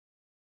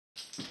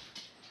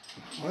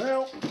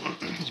Well,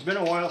 it's been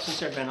a while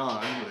since I've been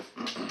on,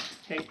 but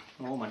hey,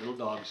 oh, my little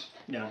dog's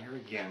down here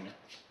again.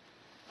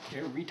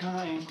 Every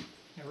time,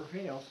 never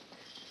fails.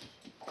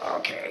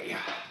 Okay.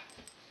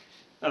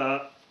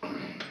 I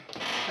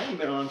haven't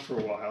been on for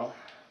a while,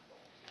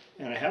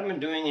 and I haven't been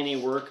doing any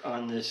work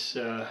on this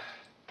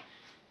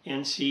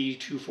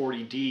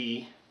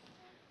NC-240D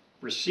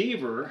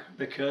receiver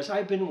because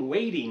I've been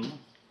waiting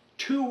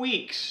 2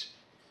 weeks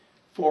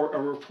for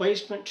a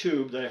replacement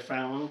tube that I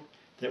found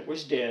that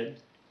was dead.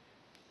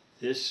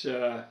 This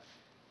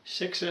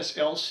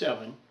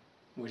 6SL7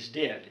 was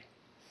dead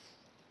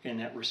in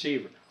that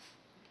receiver.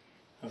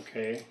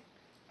 Okay,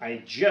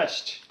 I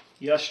just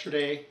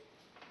yesterday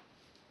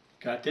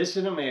got this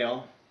in the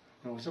mail.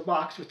 It was a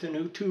box with a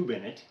new tube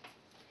in it.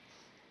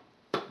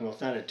 Well,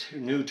 it's not a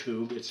new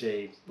tube. It's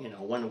a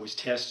one that was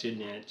tested,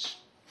 and it's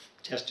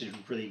tested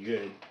pretty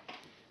good,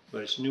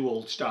 but it's new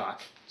old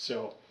stock.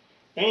 So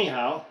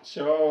anyhow,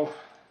 so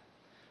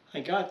I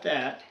got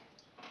that,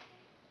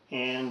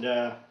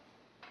 and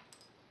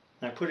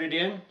I put it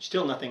in.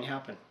 Still nothing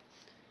happened.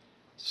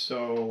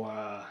 So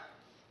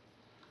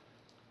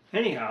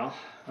anyhow,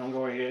 I'll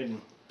go ahead and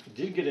I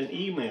did get an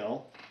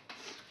email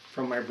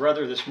from my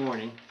brother this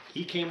morning.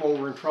 He came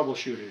over and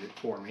troubleshooted it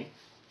for me,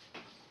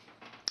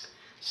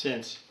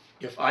 since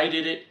if I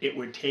did it, it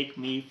would take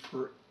me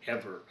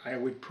forever. I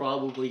would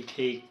probably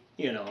take,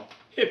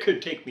 it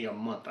could take me a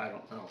month, I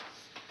don't know.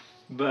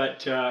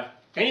 But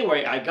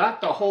anyway, I got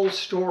the whole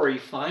story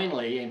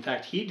finally. In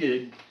fact, he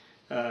did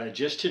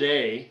just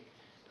today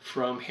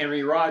from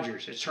Henry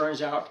Rogers. It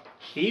turns out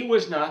he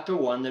was not the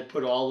one that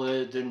put all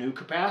the new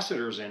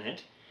capacitors in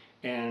it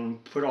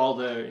and put all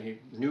the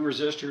new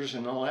resistors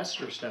and all that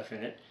sort of stuff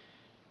in it.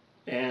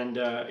 And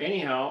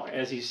anyhow,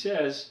 as he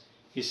says,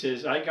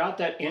 I got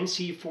that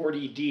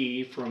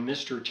NC-40D from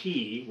Mr.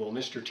 T. Well,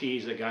 Mr. T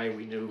is a guy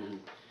we knew who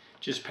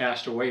just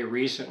passed away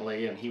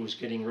recently, and he was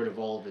getting rid of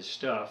all of his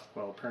stuff.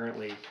 Well,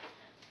 apparently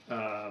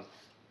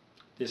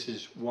this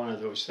is one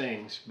of those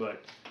things.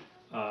 But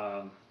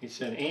he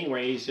said,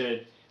 anyway, he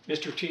said,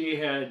 Mr. T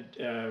had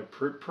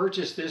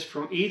purchased this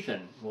from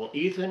Ethan. Well,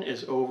 Ethan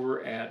is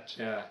over at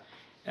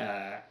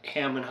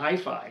Hammond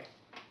Hi-Fi.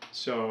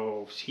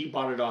 So he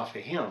bought it off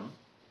of him.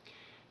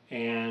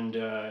 And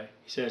he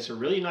said it's a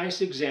really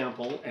nice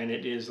example, and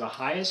it is the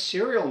highest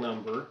serial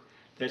number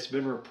that's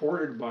been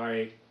reported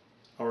by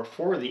or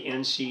for the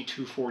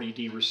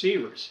NC-240D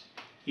receivers.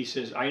 He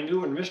says, I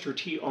knew when Mr.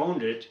 T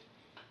owned it,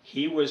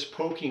 he was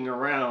poking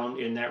around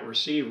in that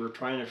receiver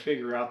trying to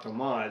figure out the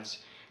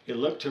mods. It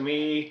looked to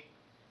me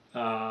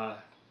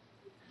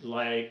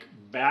like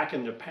back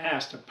in the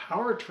past a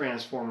power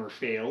transformer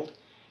failed,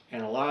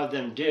 and a lot of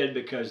them did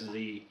because of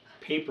the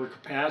paper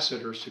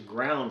capacitors to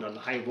ground on the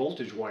high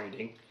voltage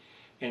winding,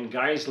 and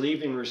guys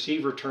leaving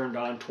receiver turned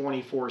on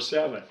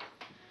 24/7.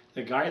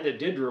 The guy that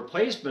did the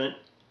replacement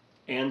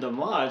and the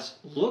mods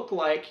looked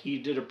like he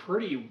did a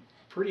pretty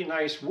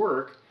nice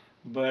work,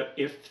 but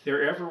if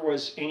there ever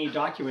was any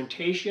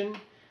documentation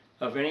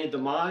of any of the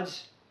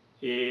mods,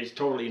 it's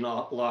totally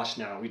not lost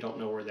now. We don't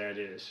know where that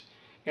is.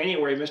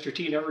 Anyway, Mr.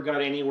 T never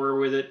got anywhere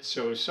with it,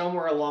 so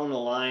somewhere along the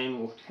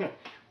line,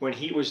 when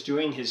he was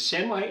doing his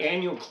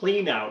semi-annual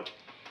clean out,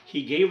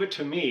 he gave it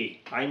to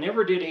me. I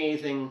never did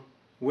anything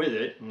with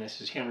it, and this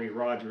is Henry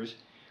Rogers,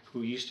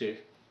 who used to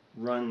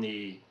run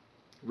the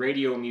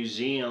radio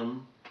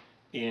museum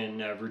in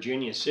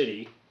Virginia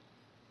City,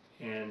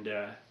 and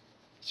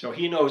so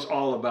he knows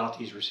all about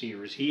these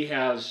receivers. He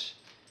has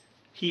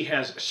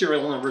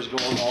serial numbers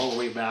going all the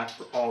way back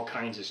for all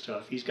kinds of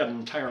stuff. He's got an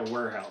entire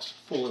warehouse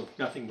full of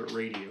nothing but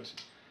radios.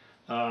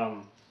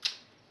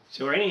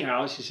 So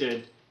anyhow, he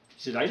said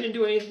I didn't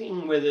do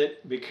anything with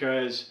it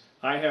because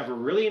I have a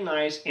really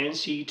nice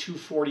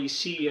NC-240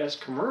 CS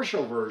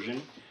commercial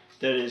version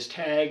that is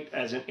tagged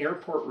as an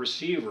airport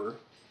receiver.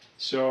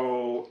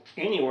 So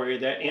anyway,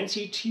 that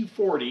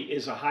NC-240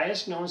 is the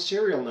highest known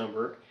serial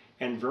number,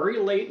 and very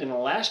late in the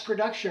last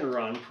production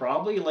run,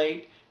 probably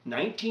late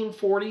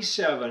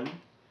 1947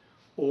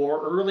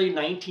 or early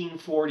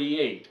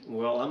 1948.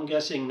 Well, I'm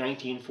guessing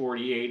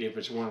 1948 if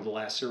it's one of the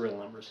last serial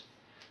numbers.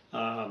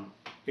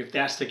 If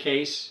that's the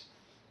case,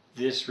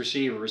 this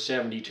receiver is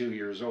 72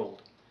 years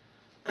old.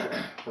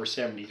 Or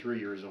 73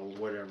 years old,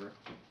 whatever.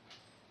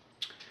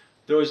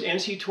 Those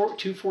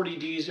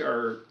NC-240Ds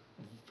are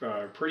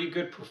pretty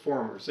good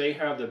performers. They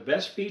have the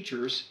best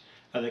features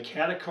of the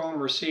catacomb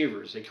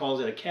receivers. They call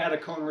it a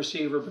catacomb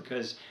receiver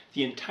because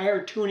the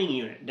entire tuning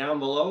unit down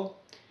below,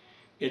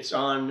 it's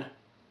on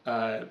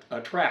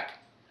a track.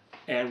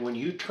 And when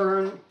you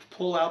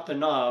pull out the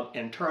knob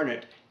and turn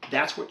it,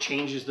 that's what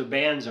changes the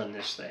bands on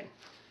this thing.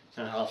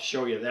 And I'll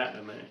show you that in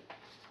a minute.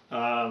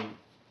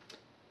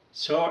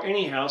 So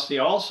anyhow, so they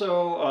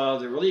also,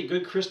 the really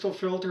good crystal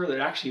filter that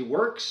actually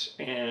works,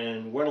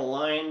 and when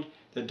aligned,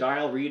 the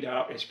dial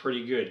readout is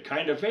pretty good.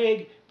 Kind of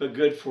vague, but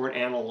good for an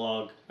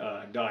analog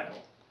dial.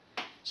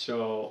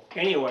 So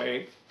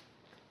anyway,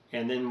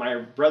 and then my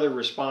brother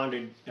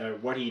responded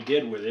what he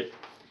did with it.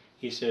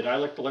 He said, I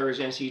looked at Larry's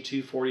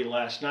NC-240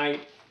 last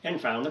night and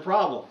found the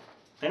problem.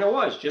 And it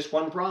was just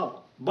one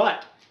problem.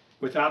 But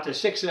without the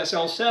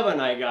 6SL7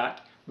 I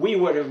got, we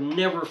would have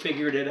never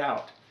figured it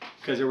out,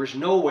 because there was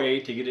no way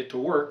to get it to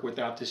work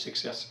without the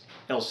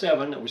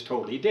 6SL7 that was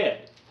totally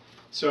dead.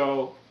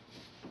 So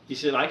he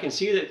said, I can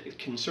see that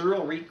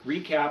considerable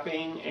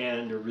recapping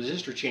and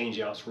resistor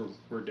changeouts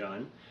were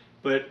done,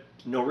 but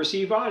no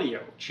received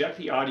audio. Check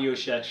the audio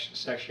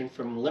section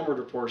from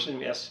limiter portion,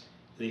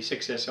 the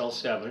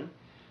 6SL7,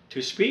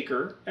 to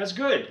speaker, that's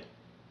good.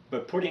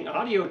 But putting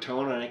audio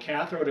tone on a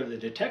cathode of the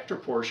detector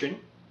portion,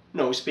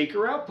 no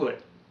speaker output.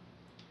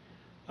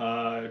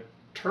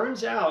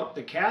 Turns out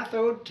the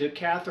cathode to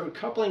cathode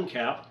coupling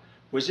cap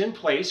was in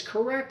place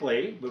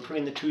correctly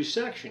between the two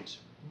sections.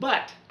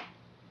 But,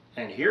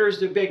 and here's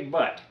the big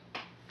but,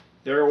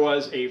 there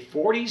was a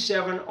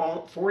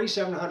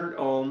 4700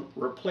 ohm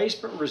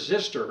replacement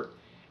resistor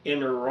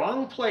in the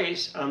wrong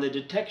place on the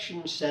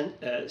detection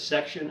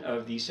section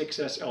of the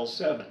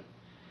 6SL7.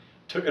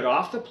 Took it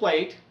off the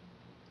plate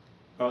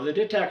of the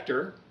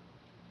detector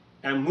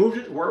and moved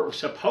it where it was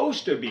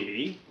supposed to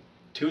be,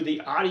 to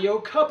the audio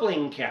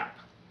coupling cap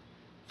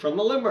from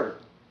the limiter.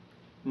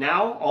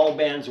 Now all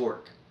bands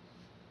work.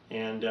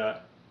 And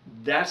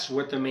that's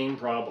what the main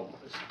problem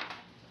was.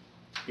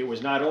 It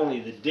was not only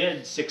the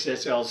dead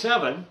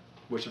 6SL7,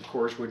 which of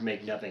course would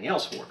make nothing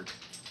else work,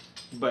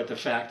 but the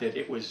fact that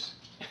it was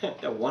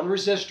that one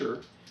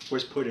resistor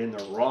was put in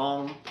the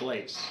wrong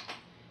place.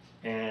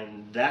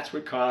 And that's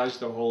what caused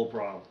the whole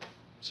problem.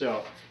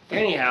 So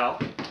anyhow,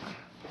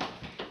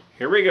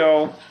 here we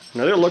go.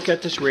 Another look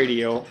at this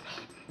radio.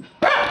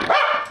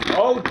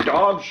 Oh,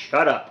 dog,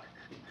 shut up.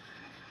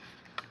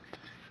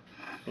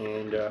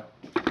 And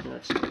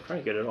let's try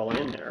to get it all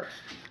in there.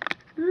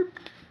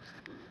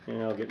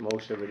 And I'll get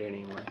most of it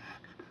anyway.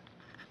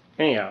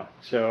 Anyhow,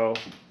 so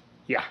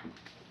yeah.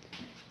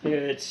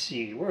 Let's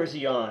see, where's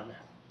he on?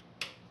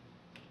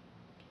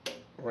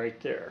 Right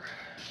there.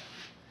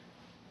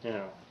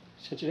 Now,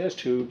 since it has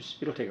tubes,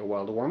 it'll take a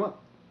while to warm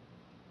up.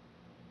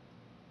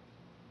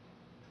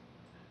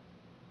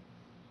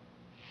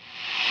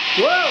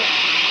 Whoa!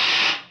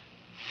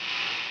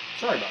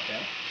 Sorry about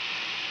that.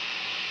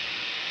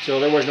 So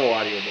there was no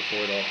audio before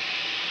at all.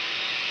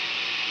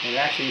 And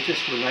actually, if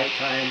this were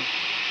nighttime,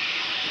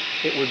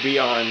 it would be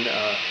on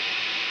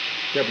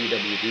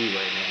WWD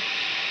right now.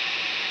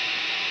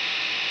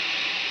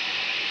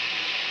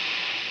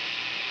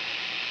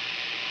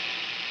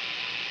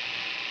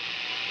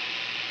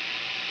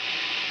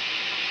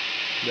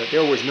 But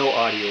there was no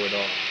audio at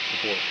all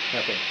before,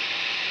 nothing.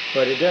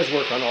 But it does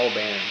work on all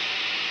bands.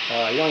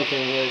 The only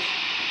thing is,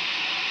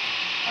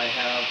 I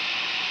have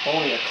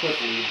only a clip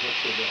lead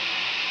with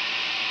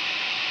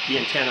the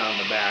antenna on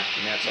the back,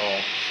 and that's all.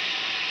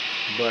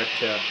 But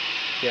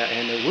yeah,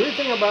 and the weird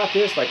thing about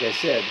this, like I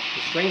said,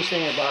 the strange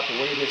thing about the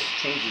way this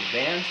changes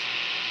bands,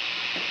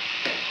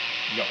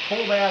 you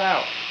pull that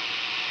out,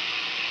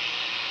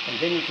 and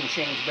then you can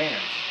change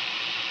bands.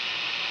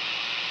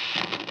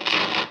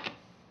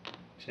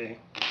 See?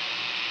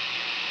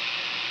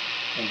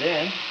 And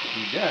then,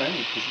 when you're done,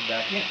 you push it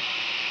back in.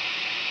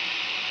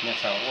 And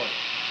that's how it works.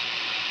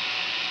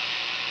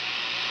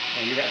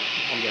 And you're going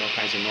to get all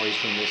kinds of noise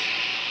from this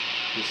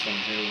thing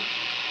too.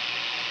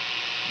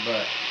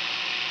 But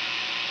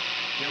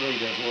it really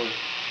does work.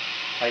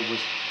 I was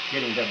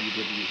getting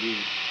WWD.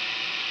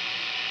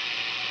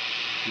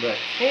 But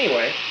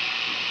anyway,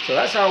 so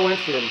that's how I went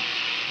from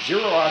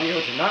zero audio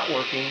to not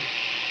working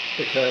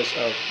because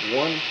of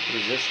one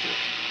resistor.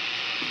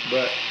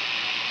 But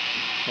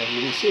as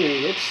you can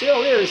see, it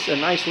still is a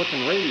nice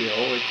looking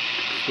radio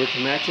with the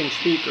matching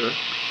speaker.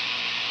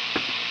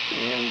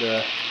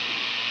 And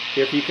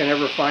if you can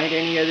ever find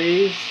any of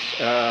these,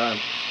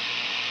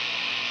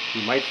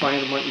 you might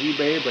find them on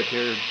eBay, but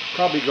they're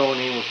probably going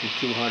anywhere from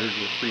 $200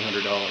 to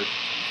 $300.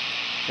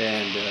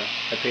 And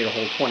I paid a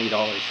whole $20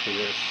 for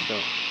this. So,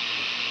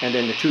 and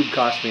then the tube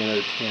cost me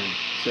another $10.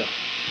 So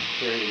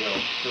there you go,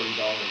 $30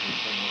 and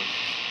some more.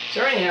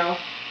 So anyhow,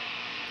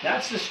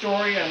 that's the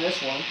story on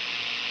this one.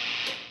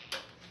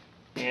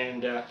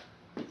 And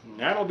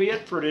that'll be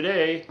it for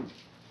today.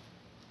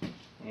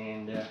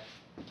 And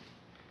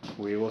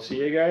we will see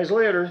you guys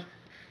later.